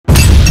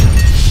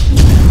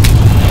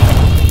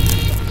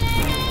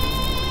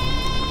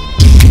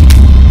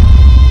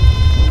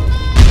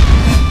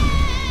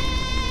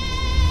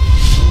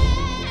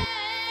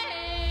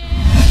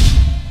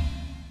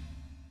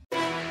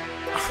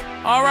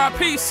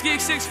R.I.P. Skee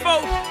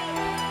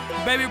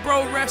 6'4". Baby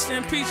bro, rest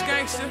in peace,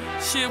 gangster.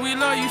 Shit, we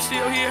love you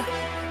still here.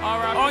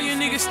 R.I.P. All you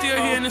niggas still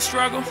here in the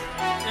struggle.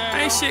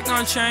 Ain't shit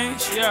gonna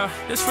change. Yeah,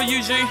 this for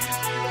you, G.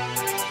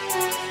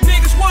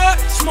 Niggas what?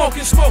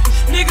 Smoking.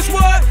 Niggas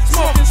what?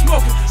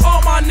 Smoking.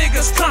 All my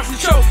niggas constantly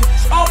choking.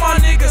 All my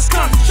niggas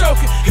constantly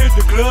choking. Hit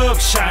the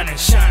glove shining.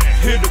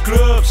 Hit the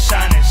glove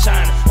shining.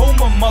 All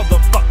my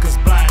motherfuckers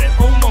blinded.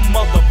 All my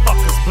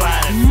motherfuckers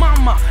blinded.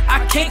 Mama,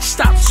 I can't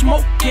stop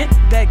smoking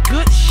that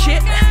good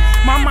shit.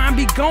 My mind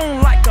be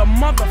gone like a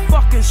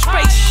motherfucking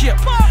spaceship.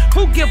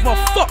 Who give a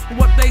fuck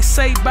what they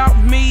say about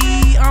me?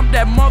 I'm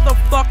that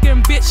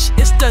motherfucking bitch.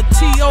 It's the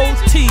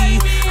T.O.T.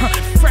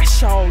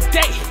 Fresh all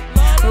day.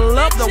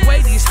 Love the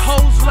way these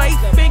hoes lay,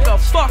 finger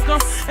fuck 'em,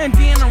 and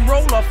then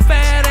roll a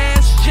fat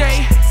ass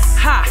J.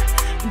 Ha,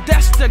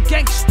 that's the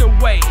gangster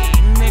way,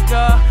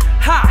 nigga.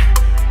 Ha,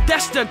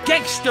 that's the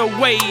gangster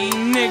way,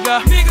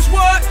 nigga. Niggas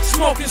what?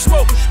 Smoking.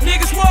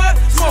 Niggas what?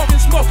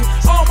 Smoking.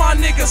 All my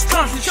niggas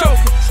constantly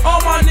choking.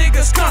 All my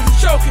niggas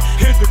constantly choking.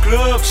 Hit the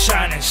glove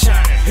shining.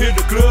 Hit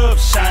the glove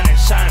shining.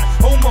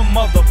 All my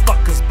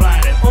motherfuckers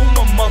blinded. All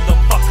my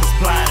motherfuckers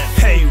blinded.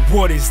 Hey,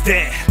 what is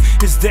that?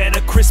 Is that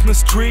a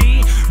Christmas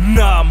tree?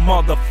 Nah,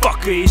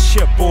 motherfucker, it's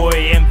your boy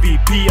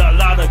MvP. A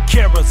lot of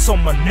carrots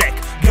on my neck.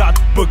 Got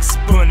Bugs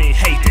Bunny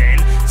hating.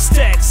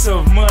 Stacks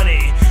of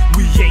money.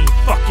 We ain't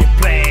fucking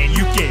playing.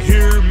 You can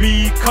hear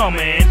me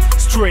coming.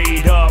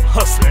 Straight up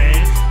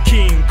hustling.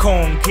 King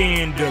Kong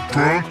in the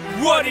ground.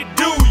 What it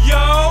do,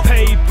 yo?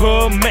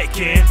 Paper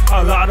making.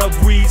 A lot of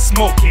weed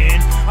smoking.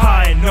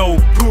 I know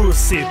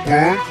pussy.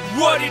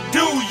 What it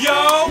do,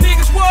 yo?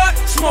 Niggas what?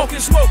 Smoking.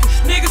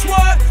 Niggas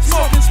what?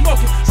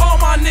 Smoking. All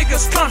my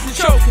niggas constantly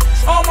choking.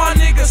 All my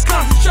niggas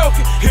constantly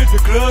choking. Hit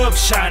the glove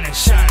shining.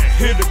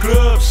 Hit the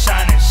glove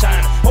shining.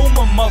 All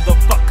my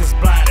motherfuckers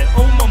blinded.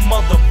 All my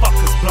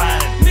motherfuckers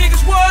blinded.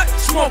 Niggas what?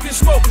 Smoking.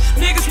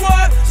 Niggas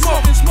what?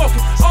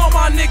 Smoking. All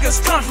my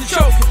niggas constantly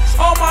choking.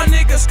 All my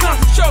niggas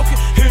constantly choking.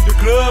 Hit the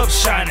glove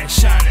shining.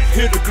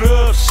 Hit the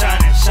glove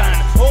shining.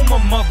 All my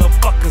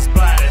motherfuckers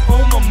blinded.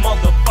 All my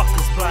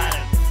motherfuckers blinded.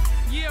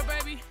 Yeah,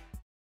 baby.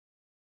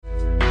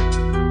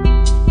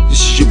 This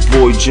is your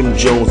boy Jim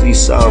Jones,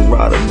 Eastside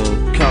Rider,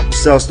 man.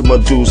 Shouts to my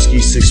dude Skee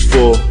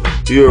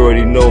 6'4". You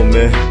already know,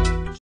 man.